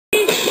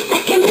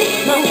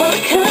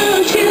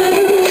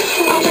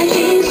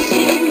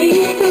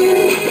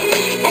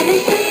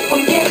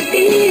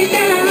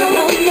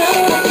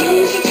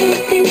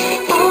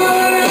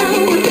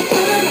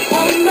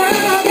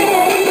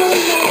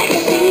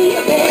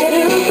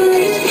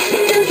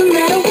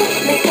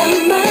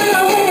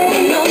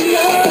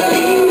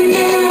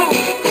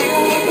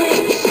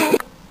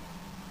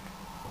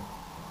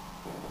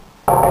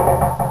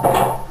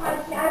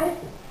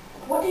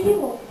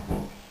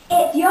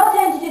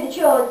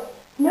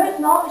No, it's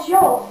not. It's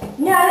yours.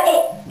 No,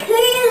 it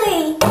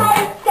clearly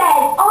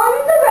says on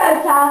the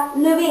rota,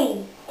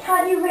 Louise.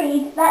 Can't you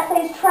read? That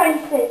says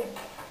Tracy.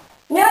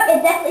 No,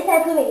 it definitely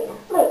says Louise.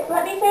 Look,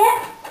 let me see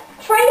it.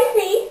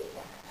 Tracy?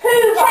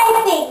 Who?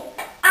 Tracy!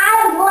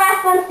 I was the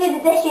last one to do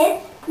the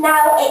dishes.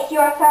 Now it's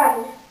your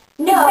turn.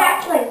 No.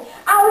 Exactly.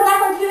 I was the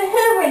last one to do the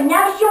hoovering.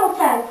 Now it's your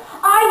turn.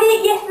 I did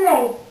it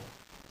yesterday.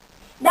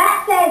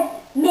 That says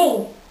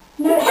me.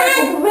 No, you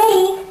can't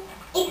read.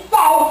 It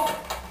says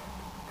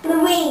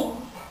Louise.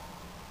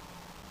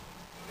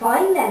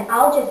 Fine then,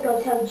 I'll just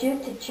go tell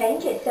Duke to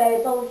change it so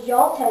it's all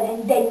your turn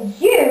and then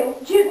you...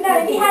 Duke,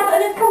 no, if he has it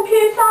on his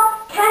computer,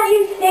 can't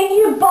you see,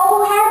 you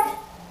bowlhead?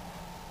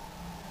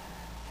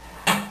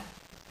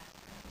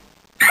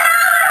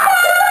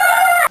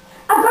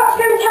 I've got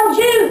to go and tell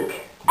Duke!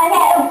 A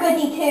little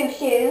goody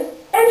two-shoes.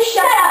 Oh,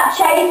 shut up,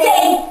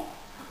 Tracy!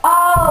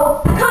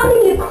 Oh, I can't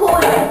believe you call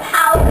it a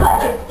power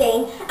culture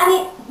thing. I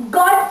mean,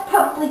 God's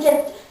probably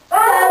just so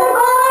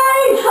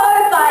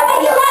horrified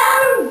at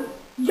you.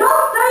 You're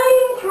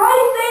saying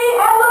Tracy,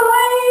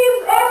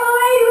 Eloise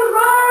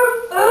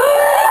Rose.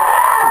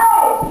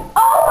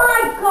 Oh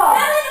my God!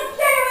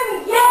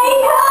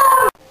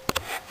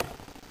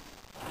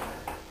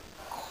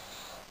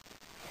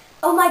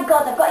 Oh my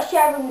God, I've got to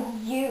share a room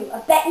with you. I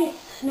bet you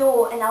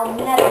snore and I'll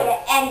never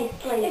get any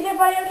sleep. Is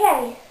everybody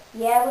okay?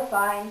 Yeah, we're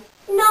fine.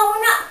 No,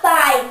 we're not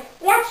fine.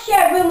 We have to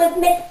share a room with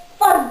Miss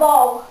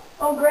Fuzzball.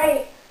 Oh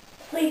great.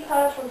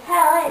 Sleeper from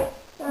hell,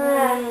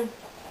 eh?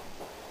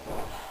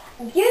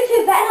 You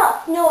two better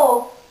not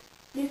snore.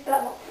 You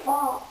better not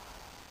fart.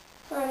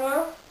 I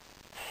know.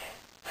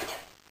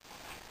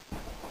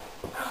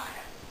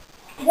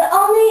 The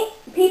only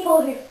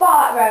people who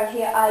fart around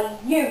here are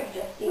you,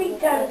 Justine. We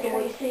don't,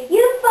 Tracy.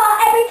 You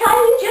fart every time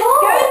you Just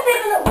talk. go and sit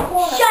in a little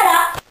corner. Shut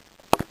up.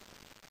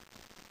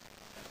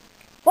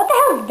 What the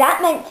hell is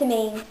that meant to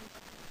mean?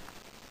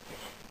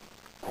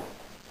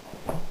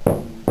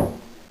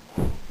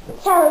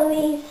 Tell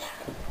Louise.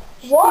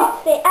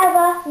 What's the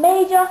ever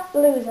major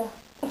loser?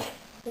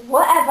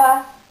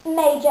 Whatever,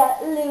 major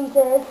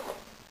losers.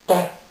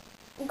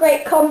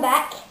 Great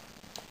comeback.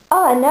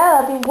 Oh, I know,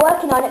 I've been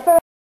working on it for...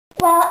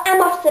 Well,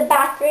 I'm off to the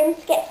bathroom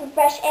to get some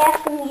fresh air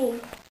from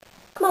you.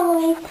 Come on,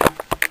 Louise.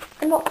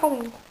 I'm not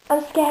coming.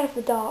 I'm scared of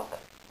the dark.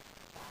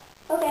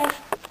 Okay.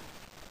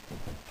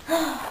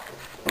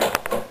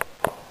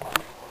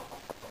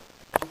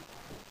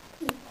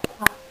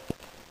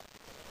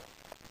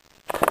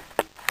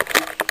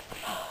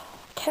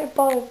 Can't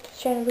bother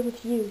sharing a room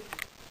with you.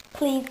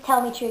 Please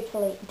tell me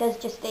truthfully, does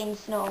Justine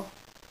snore?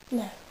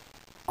 No.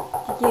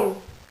 Did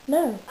you?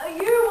 No. Are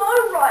you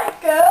alright,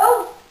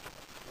 girl?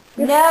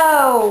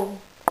 No.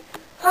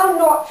 How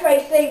not,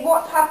 Tracy?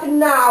 What's happened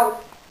now?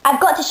 I've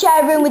got to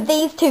share a room with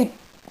these two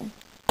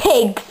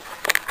pigs.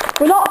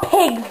 We're not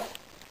pigs.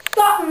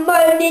 Stop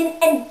moaning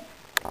and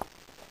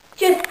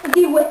just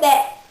deal with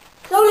it.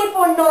 It's only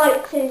for a night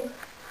or two.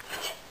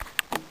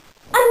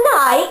 A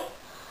night?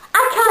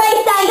 I can't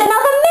stand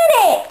another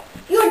minute.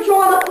 You're a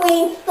drama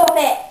queen, stop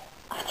it.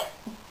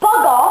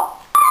 Bugger.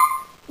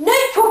 No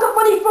chocolate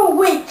money for a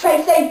week,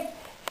 Tracy.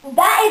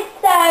 That is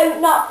so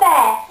not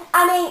fair.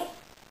 I mean,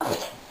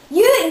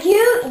 you,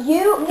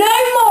 no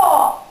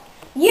more.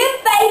 You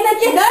favour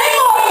just... No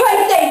more,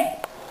 Tracy.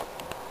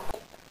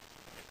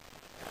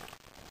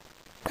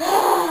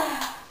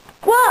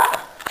 What?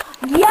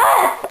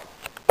 Yes!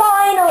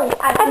 Finally!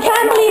 I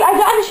can't believe I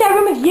don't have to share a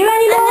room with you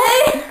anymore.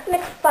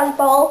 Miss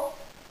Fuzzball.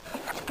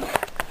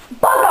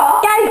 Bugger!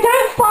 Guys,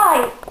 don't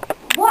fight.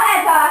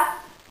 Whatever.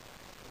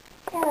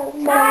 Oh,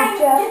 I'm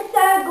just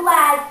so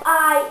glad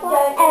I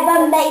don't ever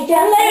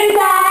major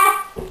loser.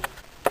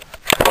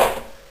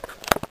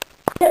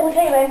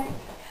 Anyway,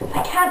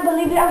 I can't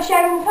believe that I'm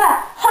sharing with her.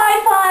 High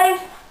five.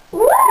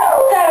 Woo!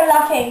 So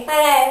lucky. I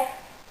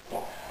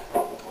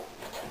know.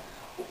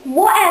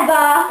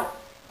 Whatever.